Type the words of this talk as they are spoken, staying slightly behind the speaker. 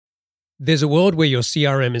There's a world where your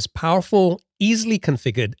CRM is powerful, easily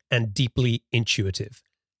configured, and deeply intuitive.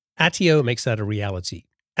 Attio makes that a reality.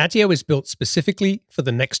 Attio is built specifically for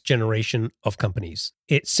the next generation of companies.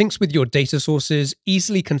 It syncs with your data sources,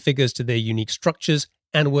 easily configures to their unique structures,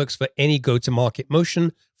 and works for any go-to-market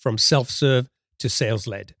motion from self-serve to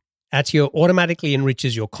sales-led. Attio automatically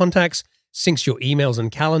enriches your contacts, syncs your emails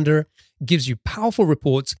and calendar, gives you powerful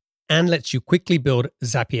reports, and lets you quickly build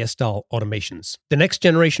Zapier-style automations. The next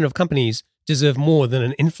generation of companies deserve more than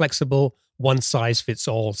an inflexible,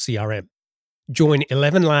 one-size-fits-all CRM. Join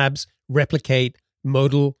 11 labs, replicate,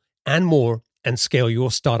 modal, and more, and scale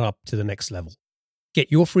your startup to the next level. Get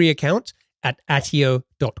your free account at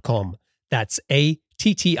attio.com. That's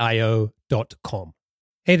ATTIO.com.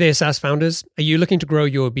 Hey there, SaaS founders. Are you looking to grow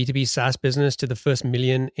your B2B SaaS business to the first $1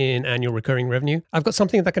 million in annual recurring revenue? I've got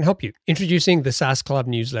something that can help you. Introducing the SaaS Club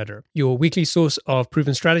newsletter, your weekly source of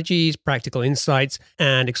proven strategies, practical insights,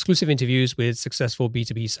 and exclusive interviews with successful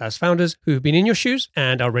B2B SaaS founders who've been in your shoes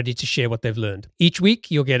and are ready to share what they've learned. Each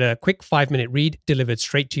week, you'll get a quick 5-minute read delivered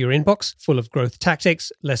straight to your inbox, full of growth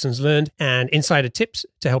tactics, lessons learned, and insider tips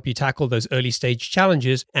to help you tackle those early stage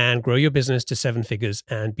challenges and grow your business to 7 figures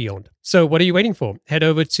and beyond. So what are you waiting for? Head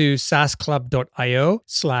over to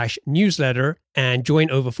saasclub.io/newsletter and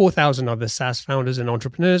join over 4,000 other SaaS founders and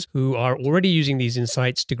entrepreneurs who are already using these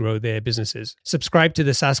insights to grow their businesses. Subscribe to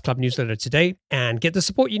the SaaS Club newsletter today and get the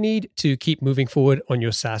support you need to keep moving forward on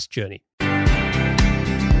your SaaS journey.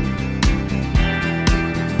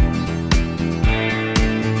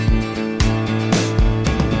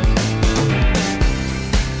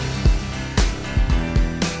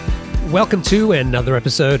 Welcome to another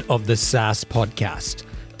episode of the SaaS Podcast.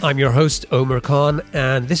 I'm your host, Omar Khan,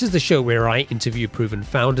 and this is the show where I interview proven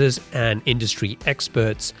founders and industry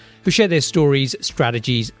experts who share their stories,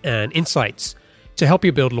 strategies, and insights to help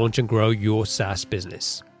you build, launch, and grow your SaaS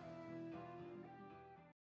business.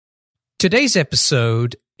 Today's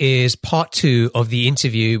episode is part 2 of the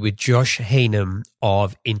interview with Josh Haynam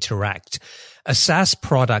of Interact, a SaaS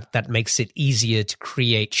product that makes it easier to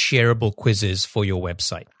create shareable quizzes for your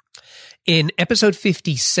website. In episode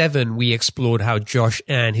 57, we explored how Josh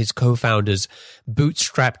and his co-founders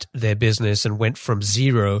bootstrapped their business and went from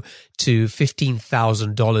 $0 to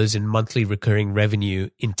 $15,000 in monthly recurring revenue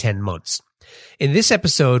in 10 months. In this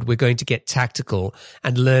episode, we're going to get tactical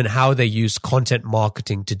and learn how they use content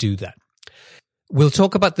marketing to do that. We'll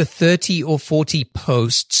talk about the 30 or 40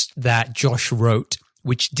 posts that Josh wrote,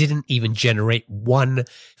 which didn't even generate one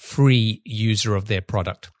free user of their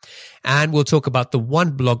product. And we'll talk about the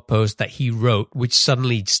one blog post that he wrote, which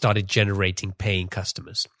suddenly started generating paying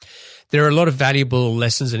customers. There are a lot of valuable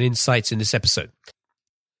lessons and insights in this episode.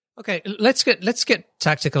 Okay, let's get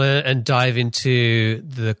tactical and dive into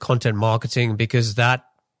the content marketing, because that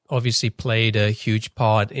obviously played a huge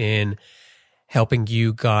part in helping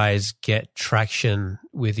you guys get traction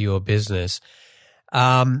with your business.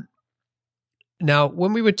 Now,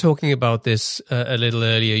 when we were talking about this a little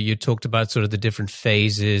earlier, you talked about sort of the different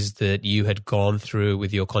phases that you had gone through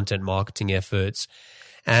with your content marketing efforts.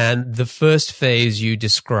 And the first phase you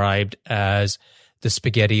described as the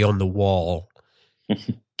spaghetti on the wall.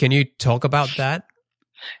 Can you talk about that?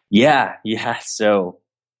 Yeah. So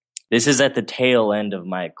this is at the tail end of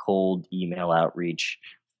my cold email outreach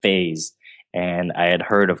phase. And I had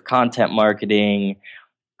heard of content marketing.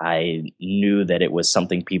 I knew that it was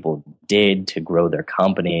something people did to grow their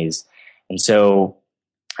companies. And so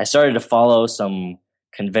I started to follow some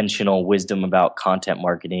conventional wisdom about content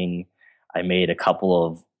marketing. I made a couple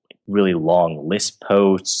of really long list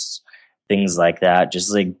posts, things like that,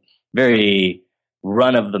 just like very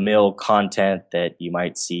run-of-the-mill content that you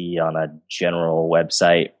might see on a general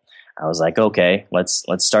website. I was like, okay, let's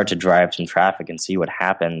start to drive some traffic and see what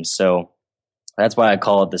happens. So that's why I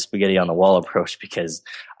call it the spaghetti on the wall approach, because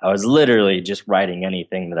I was literally just writing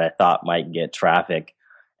anything that I thought might get traffic.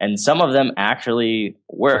 And some of them actually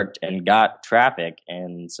worked and got traffic,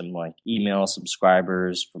 and some like email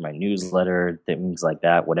subscribers for my newsletter, things like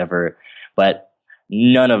that, whatever. But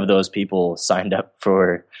none of those people signed up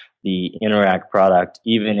for the Interact product,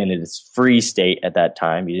 even in its free state at that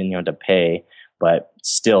time. You didn't have to pay, but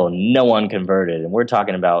still no one converted. And we're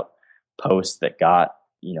talking about posts that got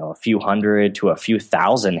a few hundred to a few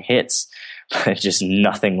thousand hits, but just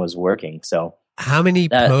nothing was working. So how many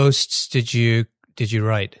posts did you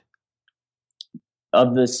write?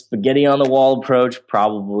 Of the spaghetti on the wall approach,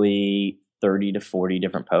 probably 30 to 40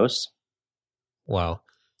 different posts. Wow.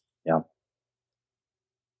 Yeah.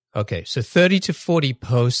 Okay. So 30 to 40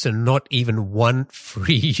 posts and not even one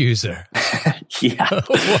free user. Yeah.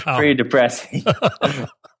 Wow. Pretty depressing.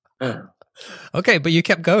 Okay. But you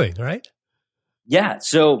kept going, right? Yeah.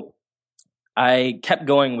 So I kept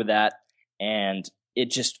going with that, and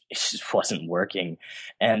it just wasn't working.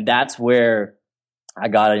 And that's where I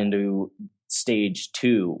got into stage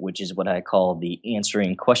 2, which is what I call the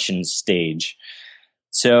answering questions stage.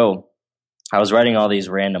 So I was writing all these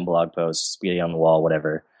random blog posts, spaghetti on the wall,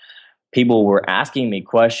 whatever. People were asking me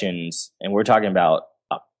questions, and we're talking about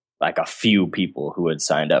like a few people who had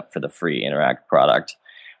signed up for the free Interact product.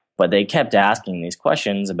 But they kept asking these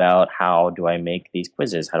questions about, how do I make these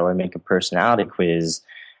quizzes? How do I make a personality quiz?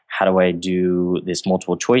 How do I do this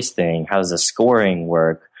multiple choice thing? How does the scoring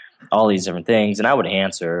work? All these different things. And I would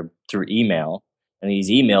answer through email. And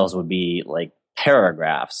these emails would be like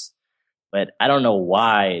paragraphs. But I don't know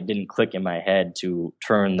why it didn't click in my head to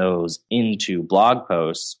turn those into blog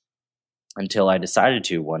posts until I decided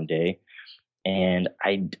to one day. And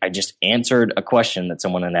I just answered a question that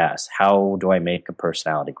someone had asked. How do I make a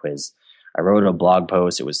personality quiz? I wrote a blog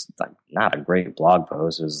post. It was like not a great blog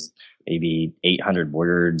post. It was maybe 800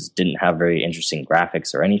 words, didn't have very interesting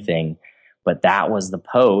graphics or anything. But that was the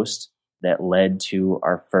post that led to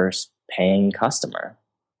our first paying customer.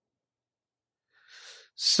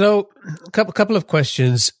 So a couple of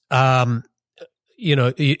questions.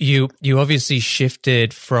 You obviously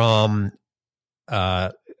shifted from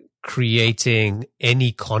creating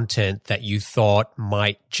any content that you thought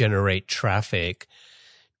might generate traffic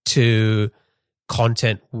to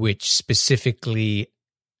content which specifically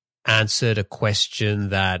answered a question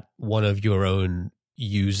that one of your own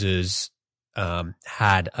users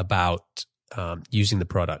had about using the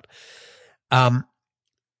product.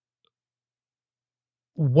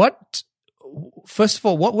 First of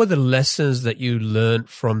all, what were the lessons that you learned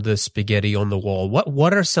from the spaghetti on the wall?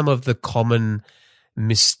 What are some of the common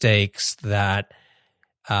mistakes that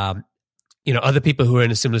other people who are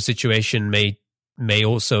in a similar situation may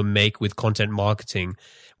also make with content marketing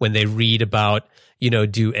when they read about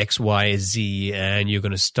do X, Y, Z, and you're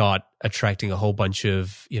going to start attracting a whole bunch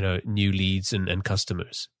of new leads and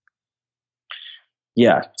customers?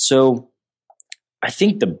 Yeah, so I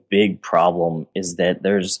think the big problem is that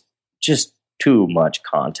there's just too much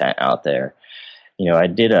content out there. I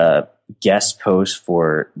did a guest post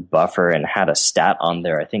for Buffer and had a stat on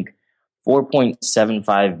there. I think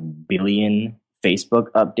 4.75 billion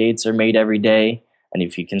Facebook updates are made every day. And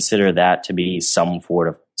if you consider that to be some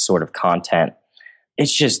sort of content,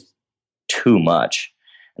 it's just too much.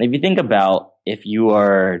 And if you think about, if you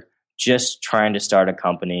are just trying to start a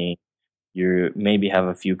company, you maybe have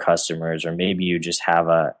a few customers, or maybe you just have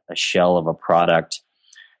a shell of a product,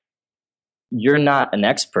 you're not an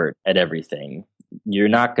expert at everything. You're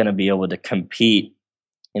not going to be able to compete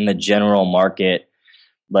in the general market.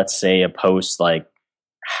 Let's say a post like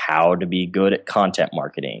how to be good at content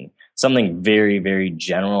marketing, something very, very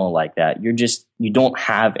general like that. You don't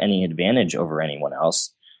have any advantage over anyone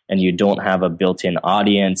else, and you don't have a built-in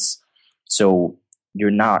audience. So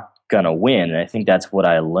you're not going to win. And I think that's what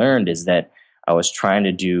I learned, is that I was trying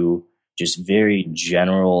to do just very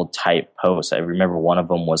general type posts. I remember one of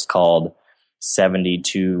them was called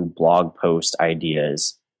 72 blog post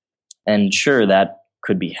ideas. And sure, that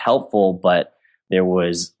could be helpful, but there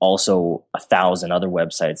was also 1,000 other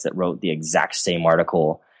websites that wrote the exact same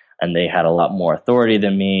article, and they had a lot more authority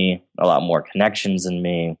than me, a lot more connections than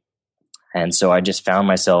me. And so I just found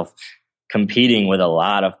myself competing with a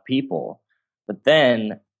lot of people. But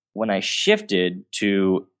then when I shifted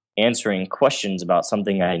to answering questions about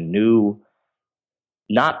something I knew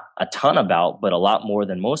not a ton about, but a lot more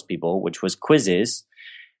than most people, which was quizzes,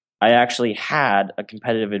 I actually had a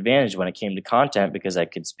competitive advantage when it came to content, because I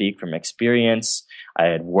could speak from experience. I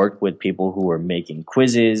had worked with people who were making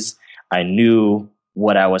quizzes. I knew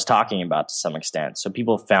what I was talking about to some extent. So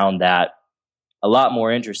people found that a lot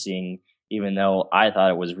more interesting, even though I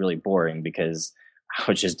thought it was really boring because I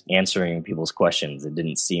was just answering people's questions. It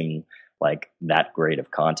didn't seem like that great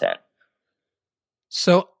of content.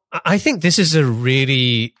 So I think this is a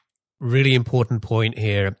really, really important point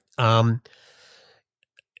here.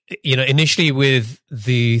 Initially with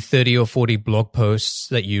the 30 or 40 blog posts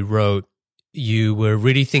that you wrote, you were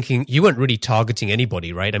really thinking, you weren't really targeting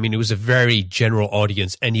anybody, right? I mean, it was a very general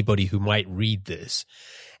audience, anybody who might read this.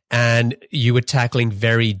 And you were tackling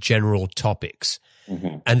very general topics.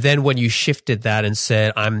 Mm-hmm. And then when you shifted that and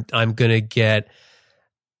said, I'm going to get,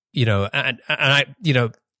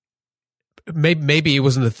 maybe it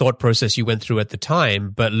wasn't the thought process you went through at the time,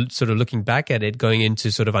 but sort of looking back at it, going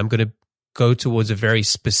into sort of, I'm going to go towards a very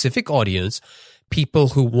specific audience, people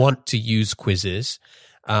who want to use quizzes.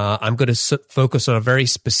 I'm going to focus on a very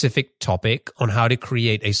specific topic on how to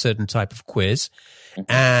create a certain type of quiz. Mm-hmm.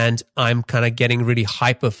 And I'm kind of getting really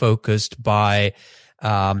hyper focused by,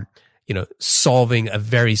 solving a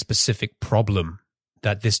very specific problem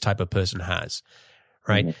that this type of person has.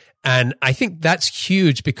 Right. Mm-hmm. And I think that's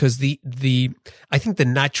huge because I think the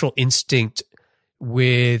natural instinct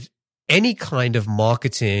with any kind of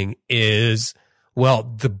marketing is,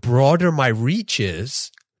 well, the broader my reach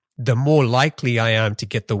is, the more likely I am to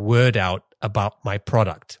get the word out about my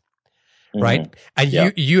product. Mm-hmm. Right.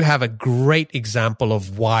 And you have a great example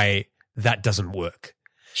of why that doesn't work.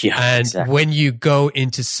 Yeah, and exactly. When you go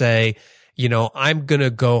into say, I'm going to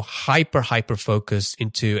go hyper focused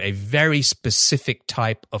into a very specific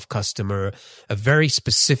type of customer, a very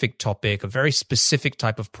specific topic, a very specific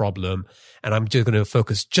type of problem. And I'm just going to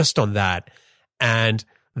focus just on that. And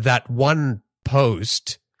that one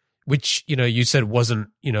post, which, you said wasn't,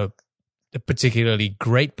 a particularly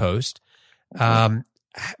great post, had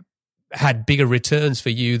bigger returns for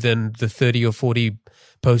you than the 30 or 40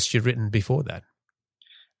 posts you'd written before that.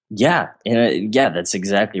 Yeah. Yeah, that's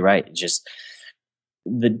exactly right. Just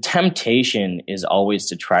the temptation is always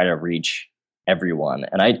to try to reach everyone.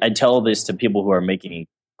 And I tell this to people who are making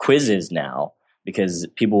quizzes now, because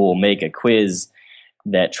people will make a quiz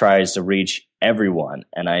that tries to reach everyone.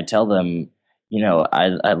 And I tell them,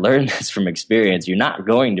 I learned this from experience. You're not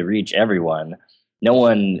going to reach everyone. No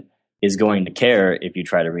one is going to care if you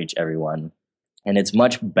try to reach everyone. And it's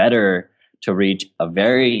much better to reach a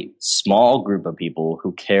very small group of people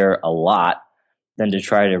who care a lot than to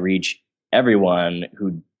try to reach everyone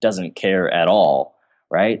who doesn't care at all,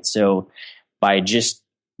 right? So by just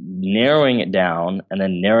narrowing it down and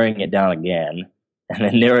then narrowing it down again and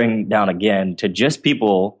then narrowing down again to just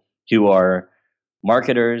people who are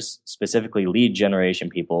marketers, specifically lead generation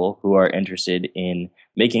people who are interested in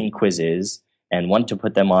making quizzes and want to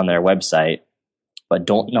put them on their website but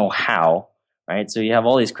don't know how, right? So you have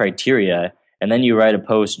all these criteria, and then you write a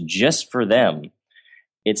post just for them.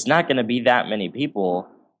 It's not going to be that many people,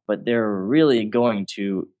 but they're really going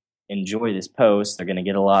to enjoy this post. They're going to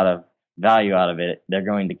get a lot of value out of it. They're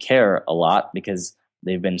going to care a lot because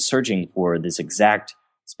they've been searching for this exact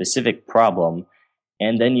specific problem.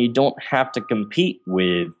 And then you don't have to compete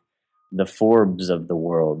with the Forbes of the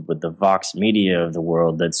world, with the Vox Media of the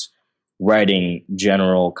world that's writing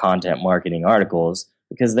general content marketing articles,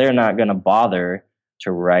 because they're not going to bother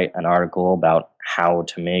to write an article about how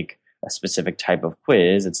to make a specific type of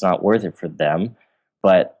quiz. It's not worth it for them.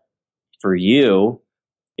 But for you,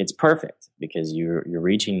 it's perfect because you're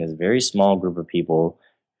reaching this very small group of people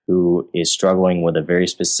who is struggling with a very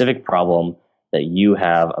specific problem that you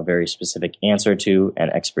have a very specific answer to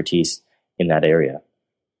and expertise in that area.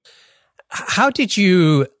 How did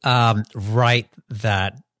you write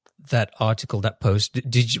that article, that post?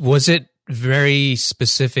 Was it very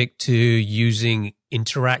specific to using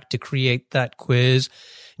Interact to create that quiz?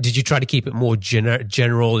 Did you try to keep it more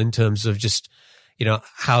general in terms of just,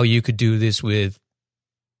 how you could do this with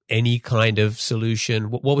any kind of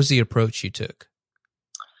solution? What was the approach you took?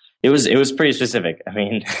 It was pretty specific. I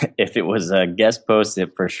mean, if it was a guest post,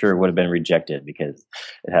 it for sure would have been rejected because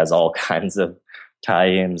it has all kinds of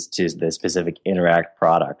tie-ins to the specific Interact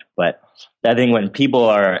product. But I think when people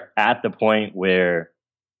are at the point where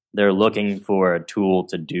they're looking for a tool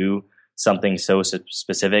to do something so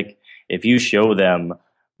specific, if you show them,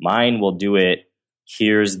 mine will do it,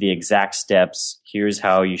 here's the exact steps, here's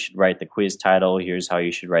how you should write the quiz title, here's how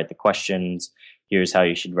you should write the questions, here's how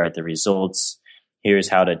you should write the results, here's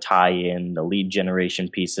how to tie in the lead generation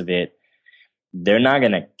piece of it, they're not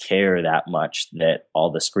going to care that much that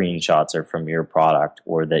all the screenshots are from your product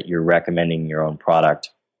or that you're recommending your own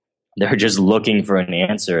product. They're just looking for an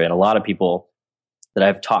answer. And a lot of people that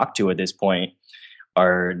I've talked to at this point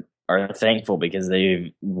are thankful because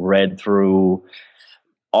they've read through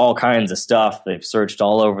all kinds of stuff. They've searched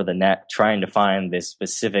all over the net trying to find this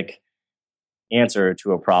specific answer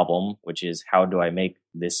to a problem, which is how do I make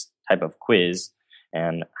this type of quiz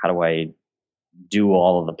and how do I do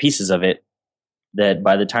all of the pieces of it, that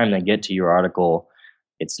by the time they get to your article,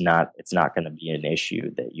 it's not going to be an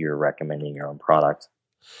issue that you're recommending your own product.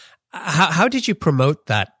 How did you promote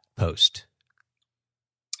that post?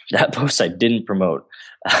 That post I didn't promote.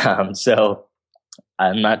 So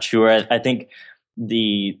I'm not sure. I think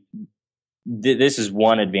this is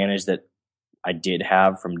one advantage that I did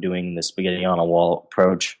have from doing the spaghetti on a wall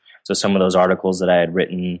approach. So some of those articles that I had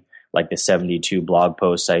written, like the 72 blog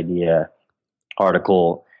post idea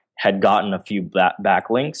article, had gotten a few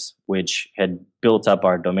backlinks, which had built up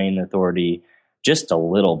our domain authority just a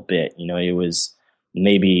little bit. It was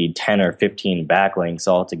maybe 10 or 15 backlinks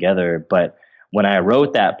altogether. But when I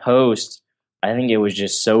wrote that post, I think it was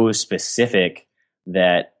just so specific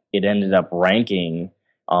that it ended up ranking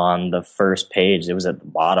on the first page. It was at the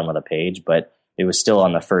bottom of the page, but it was still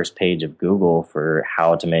on the first page of Google for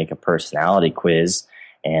how to make a personality quiz.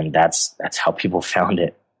 And that's how people found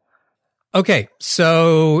it. Okay.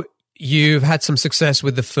 So you've had some success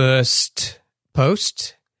with the first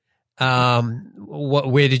post.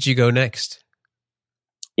 Where did you go next?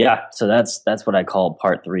 Yeah, so that's what I call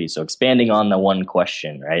part 3. So expanding on the one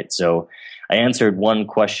question, right? So I answered one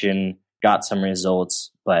question, got some results,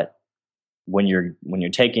 but when you're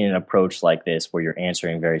taking an approach like this, where you're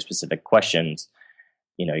answering very specific questions,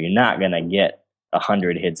 you're not going to get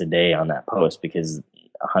 100 hits a day on that post because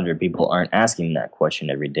 100 people aren't asking that question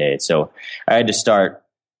every day. So I had to start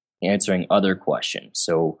answering other questions.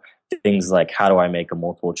 So things like, how do I make a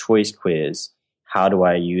multiple choice quiz? How do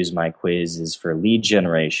I use my quizzes for lead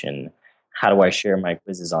generation? How do I share my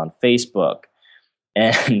quizzes on Facebook?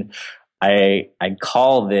 And I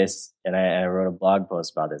call this, and I wrote a blog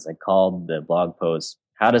post about this. I called the blog post,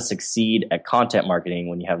 How to Succeed at Content Marketing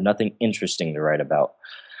When You Have Nothing Interesting to Write About.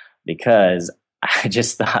 Because I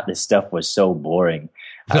just thought this stuff was so boring.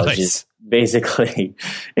 I was just basically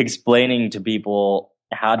explaining to people,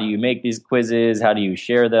 how do you make these quizzes? How do you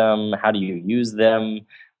share them? How do you use them?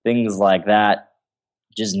 Things like that.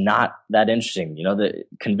 Just not that interesting. The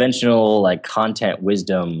conventional like content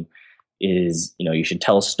wisdom is, you should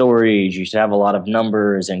tell stories, you should have a lot of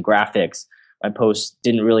numbers and graphics. My post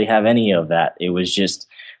didn't really have any of that. It was just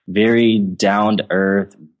very down to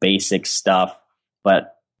earth, basic stuff.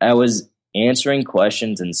 But I was answering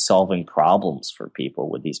questions and solving problems for people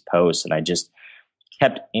with these posts. And I just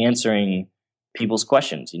kept answering people's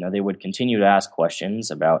questions. They would continue to ask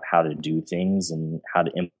questions about how to do things and how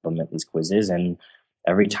to implement these quizzes. And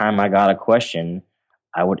every time I got a question,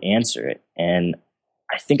 I would answer it. And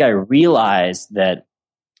I think I realized that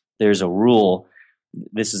there's a rule.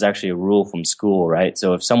 This is actually a rule from school, right?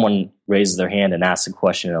 So if someone raises their hand and asks a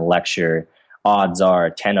question in a lecture, odds are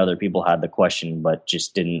 10 other people had the question but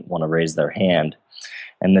just didn't want to raise their hand.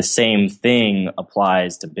 And the same thing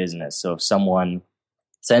applies to business. So if someone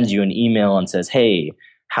sends you an email and says, hey,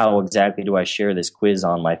 how exactly do I share this quiz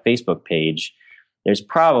on my Facebook page? There's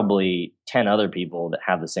probably 10 other people that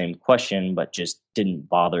have the same question but just didn't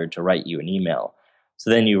bother to write you an email. So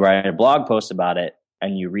then you write a blog post about it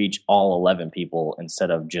and you reach all 11 people instead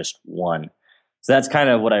of just one. So that's kind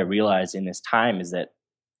of what I realized in this time, is that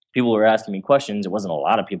people were asking me questions. It wasn't a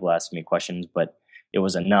lot of people asking me questions, but it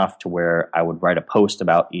was enough to where I would write a post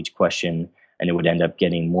about each question and it would end up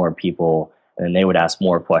getting more people. And then they would ask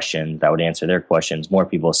more questions. I would answer their questions, more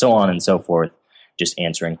people, so on and so forth, just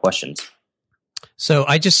answering questions. So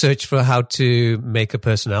I just searched for how to make a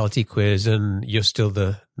personality quiz and you're still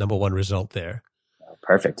the number one result there.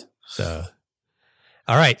 Perfect. So,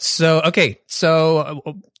 all right. So, okay. So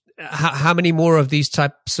how many more of these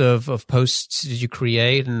types of posts did you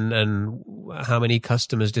create and how many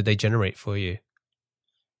customers did they generate for you?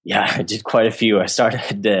 Yeah, I did quite a few. I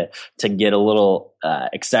started to get a little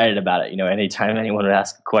excited about it. Anytime anyone would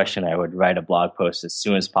ask a question, I would write a blog post as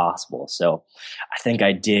soon as possible. So I think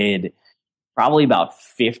I did probably about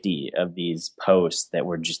 50 of these posts that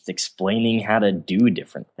were just explaining how to do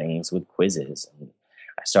different things with quizzes. And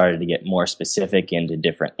I started to get more specific into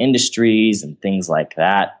different industries and things like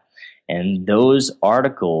that. And those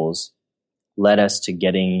articles led us to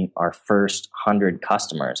getting our first 100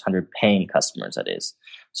 customers, 100 paying customers, that is.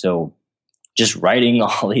 So just writing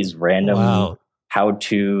all these random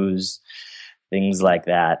how-tos, things like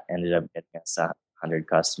that, ended up getting us 100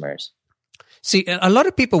 customers. See, a lot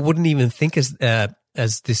of people wouldn't even think as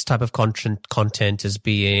this type of content as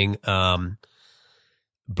being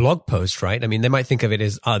blog post, right? I mean, they might think of it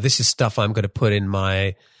as, this is stuff I'm going to put in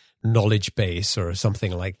my knowledge base or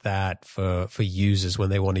something like that for users when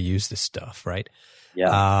they want to use this stuff, right?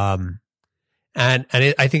 Yeah.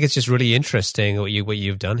 I think it's just really interesting what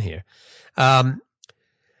you've done here.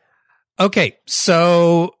 Okay,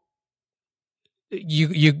 so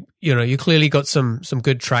you clearly got some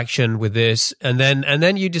good traction with this, and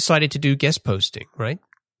then you decided to do guest posting, right?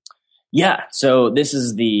 Yeah. So this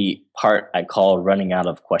is the part I call running out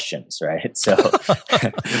of questions, right? So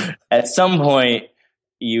at some point,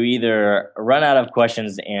 you either run out of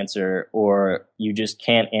questions to answer or you just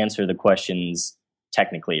can't answer the questions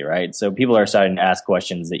technically, right? So people are starting to ask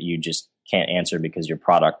questions that you just can't answer because your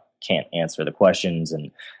product can't answer the questions.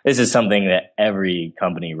 And this is something that every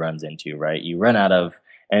company runs into, right? You run out of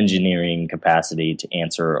engineering capacity to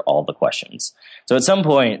answer all the questions. So at some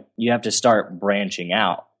point, you have to start branching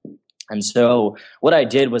out. And so what I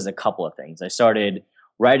did was a couple of things. I started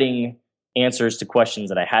writing answers to questions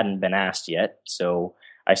that I hadn't been asked yet. So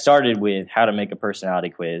I started with how to make a personality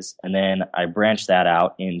quiz, and then I branched that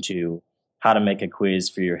out into how to make a quiz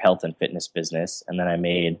for your health and fitness business. And then I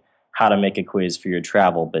made how to make a quiz for your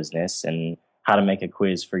travel business and how to make a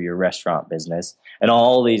quiz for your restaurant business and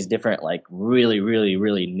all these different like really, really,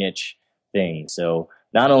 really niche things. So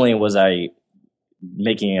not only was I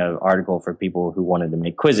making an article for people who wanted to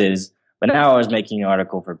make quizzes, but now I was making an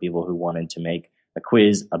article for people who wanted to make a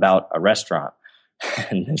quiz about a restaurant.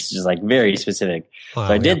 And this is like very specific. Wow,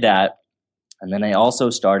 so I did that. And then I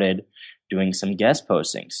also started doing some guest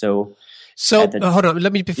posting. So hold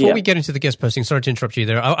on. Before we get into the guest posting, sorry to interrupt you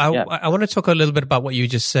there. I want to talk a little bit about what you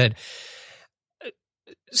just said.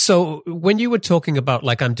 So when you were talking about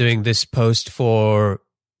like, I'm doing this post for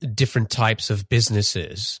different types of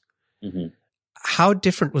businesses, mm-hmm. How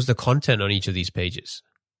different was the content on each of these pages?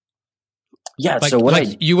 Yeah. Like, so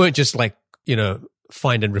you weren't just like,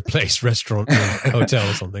 find and replace restaurant or hotel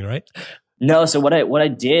or something, right? No. So what I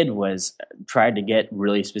did was try to get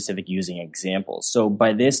really specific using examples. So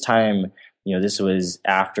by this time, this was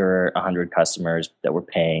after 100 customers that were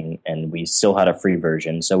paying, and we still had a free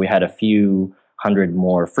version. So we had a few hundred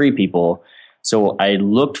more free people. So I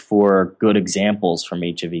looked for good examples from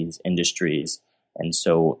each of these industries. And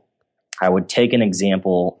so I would take an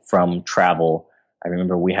example from travel. I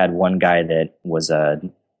remember we had one guy that was a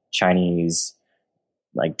Chinese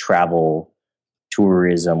like travel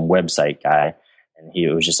tourism website guy. And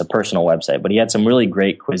it was just a personal website, but he had some really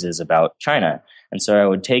great quizzes about China. And so I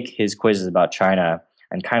would take his quizzes about China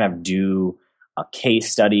and kind of do a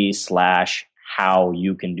case study / how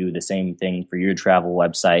you can do the same thing for your travel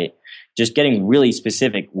website, just getting really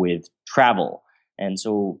specific with travel. And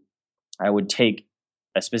so I would take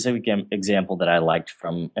a specific example that I liked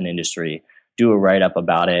from an industry, do a write-up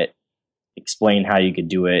about it, explain how you could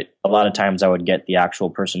do it. A lot of times I would get the actual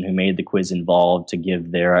person who made the quiz involved to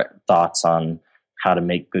give their thoughts on how to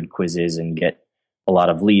make good quizzes and get a lot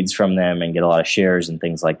of leads from them and get a lot of shares and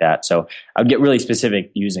things like that. So I would get really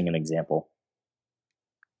specific using an example.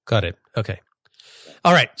 Got it. Okay.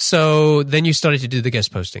 All right. So then you started to do the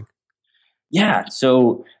guest posting. Yeah.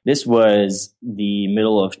 So this was the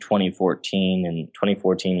middle of 2014, and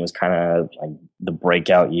 2014 was kind of like the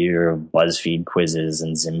breakout year of BuzzFeed quizzes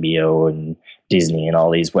and Zimbio and Disney and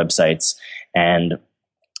all these websites. And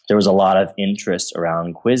there was a lot of interest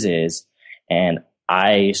around quizzes. And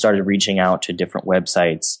I started reaching out to different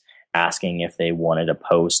websites asking if they wanted to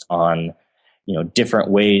post on different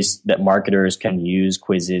ways that marketers can use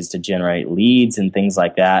quizzes to generate leads and things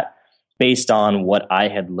like that based on what I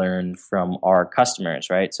had learned from our customers,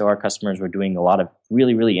 right? So our customers were doing a lot of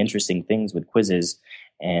really, really interesting things with quizzes,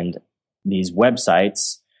 and these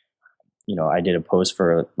websites, I did a post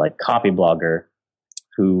for like Copyblogger,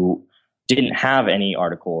 who didn't have any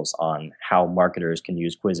articles on how marketers can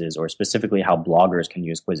use quizzes or specifically how bloggers can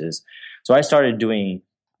use quizzes. So I started doing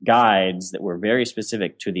guides that were very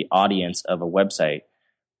specific to the audience of a website.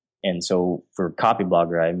 And so for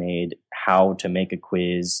Copyblogger, I made how to make a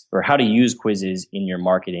quiz or how to use quizzes in your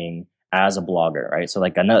marketing as a blogger, right? So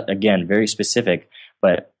like, again, very specific,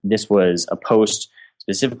 but this was a post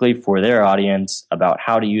specifically for their audience about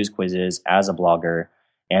how to use quizzes as a blogger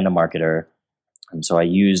and a marketer. And so I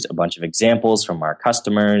used a bunch of examples from our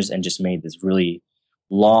customers and just made this really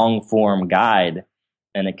long form guide.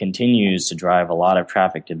 And it continues to drive a lot of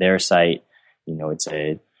traffic to their site.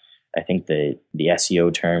 I think the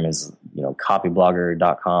SEO term is,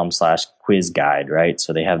 copyblogger.com/quiz guide, right?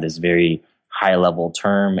 So they have this very high level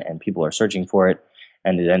term and people are searching for it,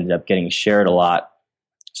 and it ended up getting shared a lot.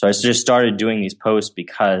 So I just started doing these posts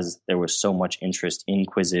because there was so much interest in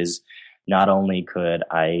quizzes. Not only could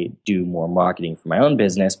I do more marketing for my own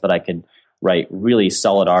business, but I could write really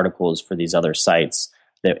solid articles for these other sites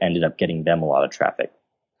that ended up getting them a lot of traffic.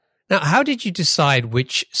 Now, how did you decide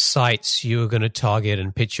which sites you were going to target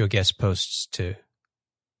and pitch your guest posts to?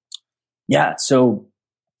 Yeah, so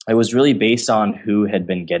it was really based on who had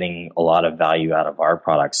been getting a lot of value out of our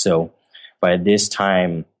products. So by this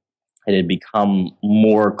time, it had become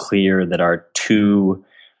more clear that our two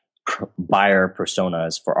buyer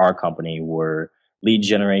personas for our company were lead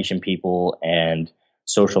generation people and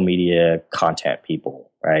social media content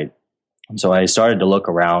people, right? And so I started to look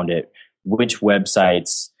around at which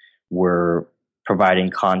websites were providing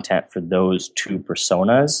content for those two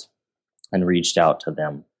personas and reached out to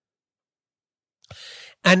them.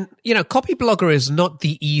 And, Copyblogger is not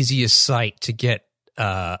the easiest site to get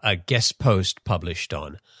a guest post published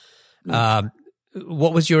on.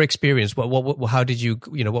 What was your experience? How did you,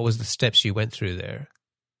 what was the steps you went through there?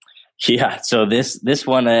 Yeah, so this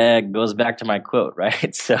one goes back to my quote,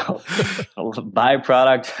 right? So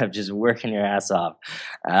byproduct of just working your ass off.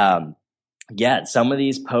 Some of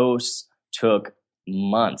these posts took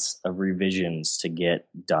months of revisions to get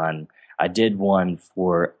done. I did one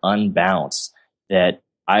for Unbounce that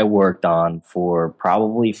I worked on for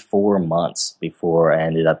probably 4 months before I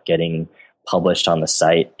ended up getting published on the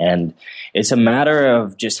site. And it's a matter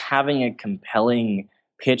of just having a compelling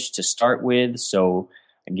pitch to start with. So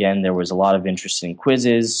again, there was a lot of interest in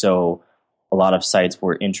quizzes. So a lot of sites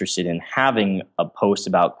were interested in having a post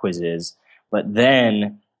about quizzes, but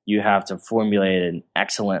then you have to formulate an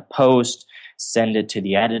excellent post, send it to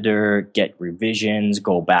the editor, get revisions,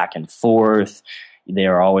 go back and forth. They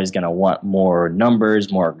are always going to want more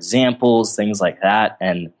numbers, more examples, things like that.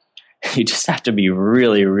 And you just have to be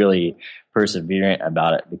really, really perseverant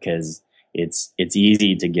about it, because it's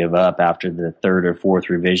easy to give up after the third or fourth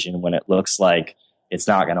revision when it looks like it's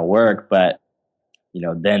not going to work. But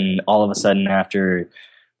then all of a sudden, after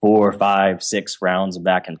 4, 5, 6 rounds of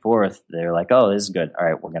back and forth, they're like, "Oh, this is good. All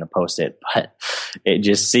right, we're going to post it." But it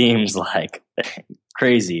just seems like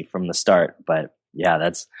crazy from the start. But yeah,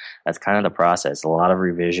 that's kind of the process. A lot of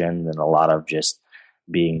revision and a lot of just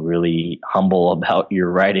being really humble about your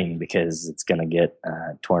writing, because it's going to get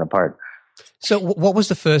torn apart. So what was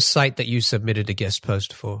the first site that you submitted a guest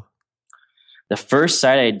post for? The first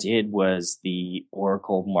site I did was the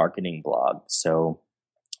Oracle marketing blog. So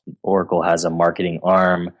Oracle has a marketing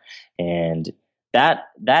arm, and that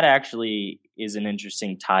actually is an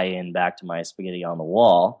interesting tie-in back to my spaghetti on the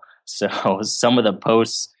wall. So some of the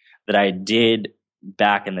posts that I did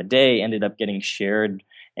back in the day ended up getting shared,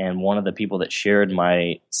 and one of the people that shared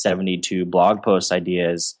my 72 blog post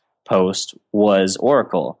ideas post was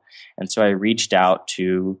Oracle. And so I reached out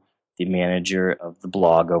to the manager of the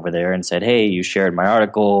blog over there and said, "Hey, you shared my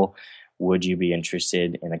article. Would you be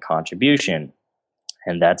interested in a contribution?"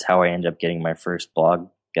 And that's how I ended up getting my first blog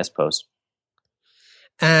guest post.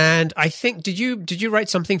 And I think, did you write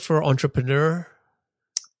something for Entrepreneur?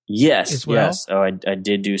 Yes, as well? yes. So I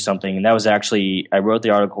did do something, and that was actually, I wrote the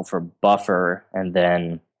article for Buffer, and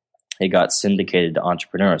then it got syndicated to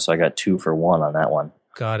Entrepreneur. So I got 2 for 1 on that one.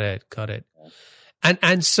 Got it.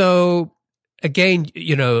 And so again,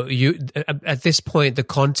 you at this point, the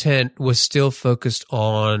content was still focused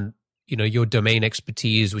on, your domain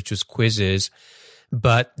expertise, which was quizzes,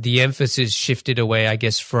 but the emphasis shifted away, I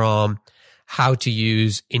guess, from how to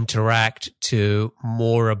use Interact to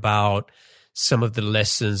more about some of the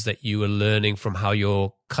lessons that you were learning from how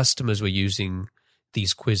your customers were using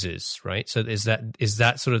these quizzes, right? So is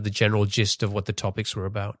that sort of the general gist of what the topics were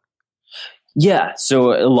about? Yeah.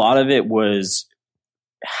 So a lot of it was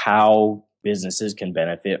how businesses can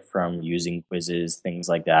benefit from using quizzes, things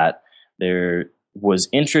like that. There was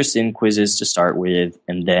interest in quizzes to start with,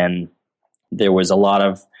 and then there was a lot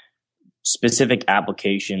of specific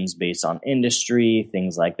applications based on industry,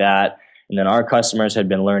 things like that. And then our customers had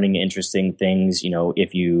been learning interesting things.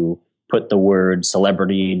 If you put the word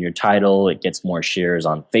celebrity in your title, it gets more shares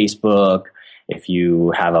on Facebook. If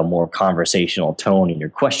you have a more conversational tone in your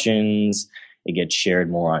questions, it gets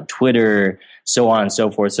shared more on Twitter, so on and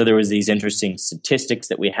so forth. So there was these interesting statistics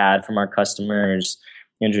that we had from our customers,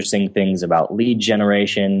 interesting things about lead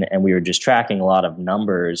generation, and we were just tracking a lot of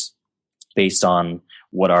numbers based on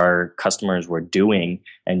what our customers were doing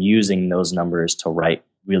and using those numbers to write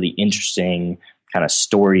really interesting kind of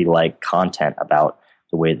story-like content about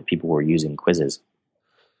the way that people were using quizzes.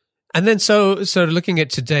 And then so looking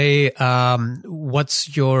at today,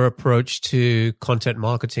 what's your approach to content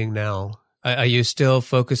marketing now? Are you still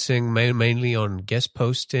focusing mainly on guest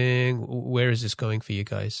posting? Where is this going for you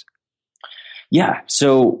guys? Yeah,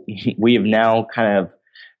 so we have now kind of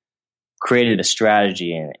created a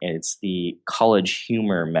strategy, and it's the College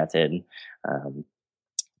Humor method.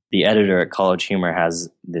 The editor at College Humor has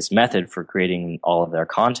this method for creating all of their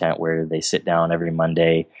content, where they sit down every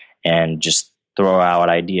Monday and just throw out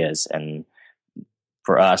ideas. And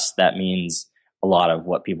for us, that means a lot of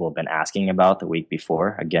what people have been asking about the week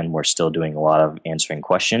before. Again, we're still doing a lot of answering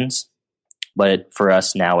questions, but for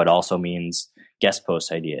us now, it also means guest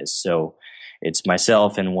post ideas. So it's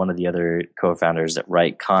myself and one of the other co-founders that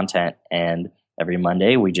write content, and every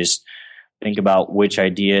Monday we just think about which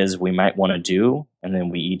ideas we might want to do, and then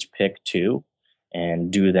we each pick 2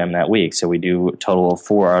 and do them that week. So we do a total of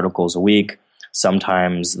 4 articles a week.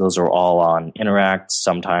 Sometimes those are all on Interact.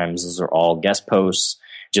 Sometimes those are all guest posts.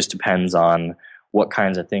 Just depends on what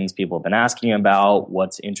kinds of things people have been asking about,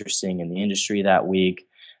 what's interesting in the industry that week,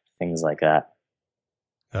 things like that.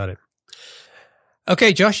 Got it.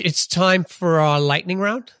 Okay, Josh, it's time for our lightning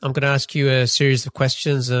round. I'm going to ask you a series of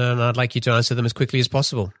questions, and I'd like you to answer them as quickly as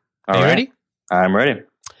possible. Are you ready? I'm ready.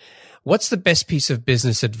 What's the best piece of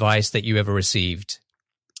business advice that you ever received?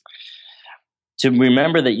 To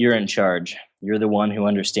remember that you're in charge. You're the one who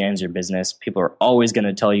understands your business. People are always going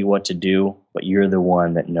to tell you what to do, but you're the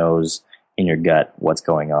one that knows in your gut what's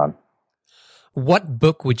going on. What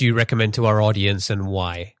book would you recommend to our audience and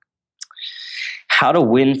why? How to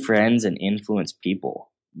Win Friends and Influence People,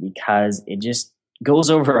 because it just goes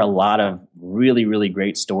over a lot of really, really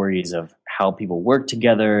great stories of how people work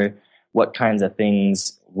together, what kinds of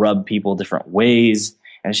things rub people different ways.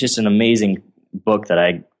 And it's just an amazing book that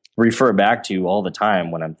I refer back to all the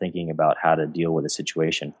time when I'm thinking about how to deal with a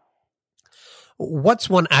situation. What's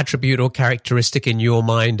one attribute or characteristic in your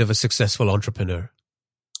mind of a successful entrepreneur?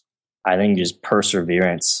 I think just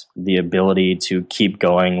perseverance, the ability to keep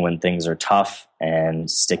going when things are tough and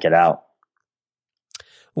stick it out.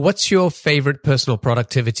 What's your favorite personal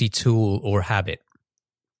productivity tool or habit?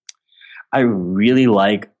 I really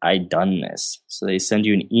like I done this. So they send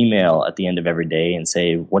you an email at the end of every day and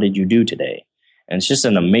say, what did you do today? And it's just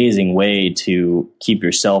an amazing way to keep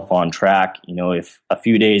yourself on track. You know, if a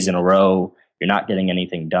few days in a row you're not getting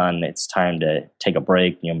anything done, it's time to take a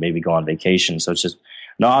break, you know, maybe go on vacation. So it's just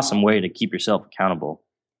an awesome way to keep yourself accountable.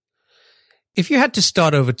 If you had to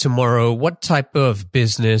start over tomorrow, what type of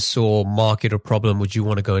business or market or problem would you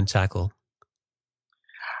want to go and tackle?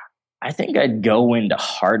 I think I'd go into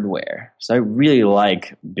hardware. So I really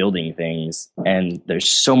like building things, and there's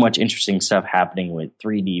so much interesting stuff happening with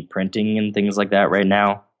 3D printing and things like that right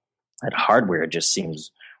now. That hardware just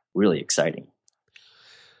seems really exciting.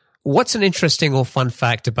 What's an interesting or fun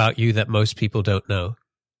fact about you that most people don't know?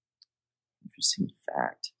 Interesting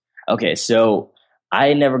fact. Okay, so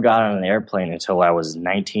I never got on an airplane until I was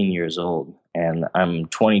 19 years old, and I'm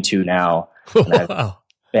 22 now. And I've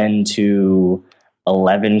been to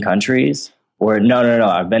 11 countries. Or no.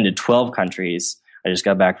 I've been to 12 countries. I just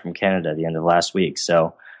got back from Canada at the end of last week,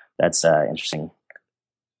 so that's interesting.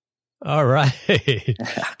 All right.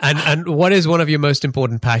 And what is one of your most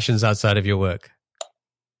important passions outside of your work?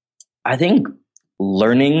 I think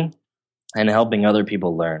learning and helping other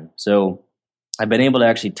people learn. So I've been able to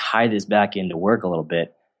actually tie this back into work a little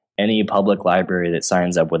bit. Any public library that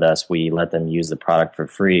signs up with us, we let them use the product for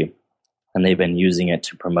free. And they've been using it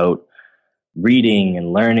to promote reading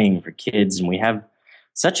and learning for kids. And we have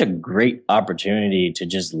such a great opportunity to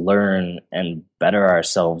just learn and better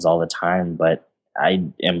ourselves all the time. But I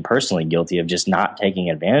am personally guilty of just not taking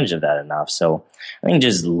advantage of that enough. So I think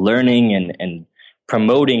just learning and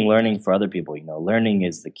promoting learning for other people. You know, learning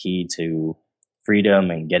is the key to freedom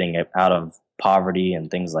and getting it out of poverty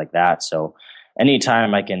and things like that. So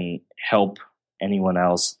anytime I can help anyone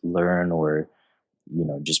else learn or, you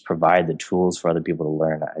know, just provide the tools for other people to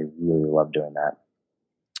learn, I really love doing that.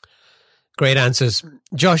 Great answers.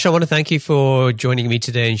 Josh, I want to thank you for joining me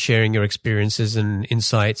today and sharing your experiences and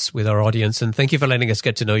insights with our audience. And thank you for letting us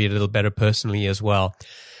get to know you a little better personally as well.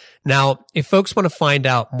 Now, if folks want to find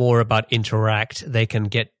out more about Interact, they can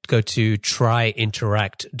go to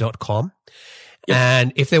tryinteract.com. Yep.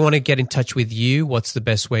 And if they want to get in touch with you, what's the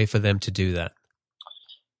best way for them to do that?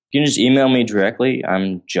 You can just email me directly.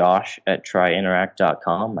 I'm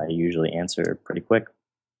josh@tryinteract.com. I usually answer pretty quick.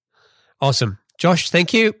 Awesome. Josh,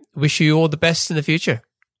 thank you. Wish you all the best in the future.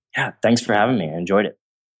 Yeah, thanks for having me. I enjoyed it.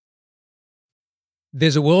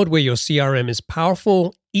 There's a world where your CRM is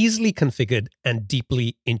powerful, easily configured, and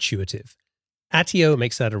deeply intuitive. Attio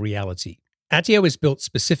makes that a reality. Attio is built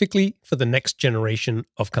specifically for the next generation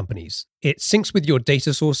of companies. It syncs with your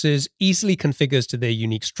data sources, easily configures to their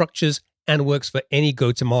unique structures, and works for any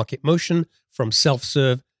go-to-market motion from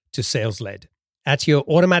self-serve to sales-led. Attio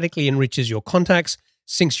automatically enriches your contacts,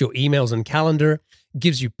 syncs your emails and calendar,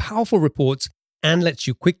 gives you powerful reports, and lets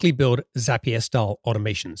you quickly build Zapier-style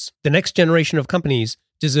automations. The next generation of companies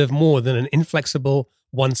deserve more than an inflexible,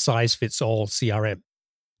 one-size-fits-all CRM.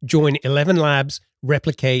 Join 11 labs,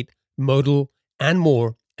 replicate, modal, and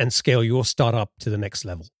more, and scale your startup to the next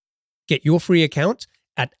level. Get your free account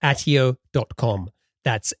at attio.com.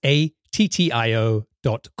 That's attio.com.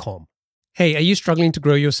 Hey, are you struggling to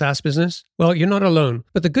grow your SaaS business? Well, you're not alone.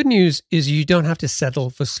 But the good news is you don't have to settle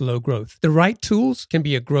for slow growth. The right tools can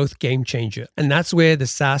be a growth game changer. And that's where the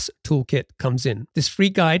SaaS Toolkit comes in. This free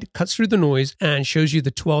guide cuts through the noise and shows you the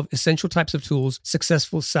 12 essential types of tools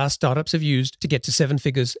successful SaaS startups have used to get to 7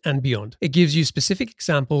 figures and beyond. It gives you specific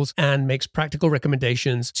examples and makes practical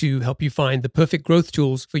recommendations to help you find the perfect growth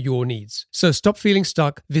tools for your needs. So stop feeling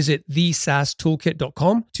stuck. Visit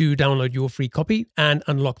thesaastoolkit.com to download your free copy and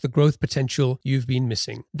unlock the growth potential you've been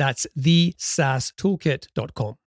missing. That's thesaastoolkit.com.